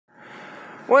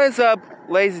What is up,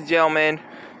 ladies and gentlemen?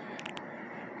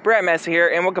 Brett Messi here,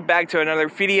 and welcome back to another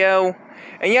video.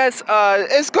 And yes,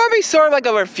 it's going to be sort of like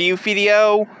a review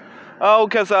video.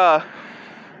 Because, to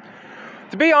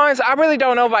be honest, I really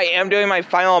don't know if I am doing my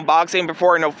final unboxing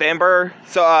before November.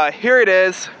 So, here it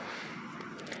is.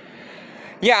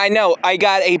 Yeah, I know, I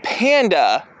got a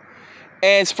Panda.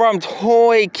 And it's from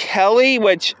Toy Kelly,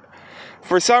 which,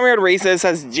 for some weird reason, it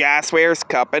says Jazzwares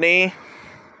Company.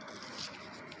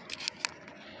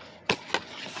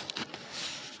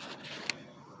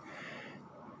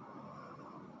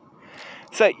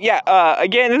 So, yeah,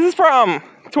 again, this is from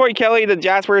Toy Kelly, the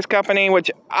Jazzwares Company,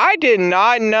 which I did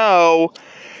not know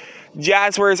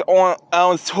Jazzwares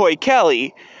owns Toy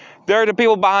Kelly. They're the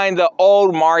people behind the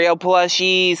old Mario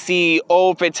plushies, the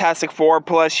old Fantastic Four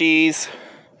plushies.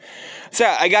 So,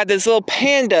 I got this little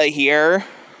panda here.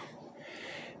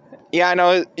 Yeah, I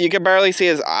know, you can barely see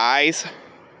his eyes.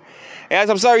 Yes,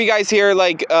 I'm sorry you guys hear,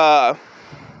 like,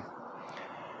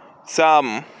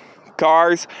 some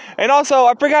cars. And also,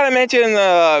 I forgot to mention in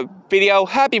the video,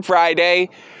 happy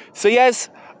Friday. So yes,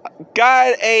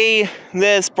 got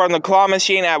this from the claw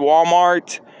machine at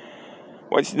Walmart,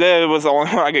 which this was the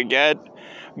only one I could get.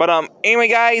 But anyway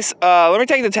guys, let me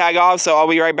take the tag off, so I'll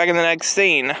be right back in the next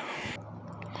scene.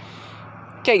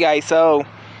 Okay guys, so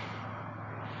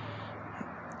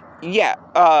yeah,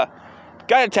 got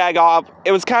a tag off.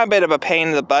 It was kind of a bit of a pain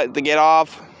in the butt to get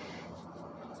off.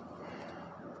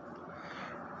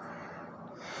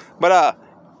 But,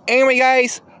 anyway,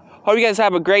 guys, hope you guys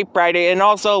have a great Friday. And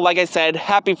also, like I said,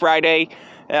 happy Friday.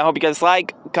 And I hope you guys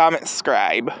like, comment,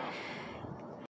 subscribe.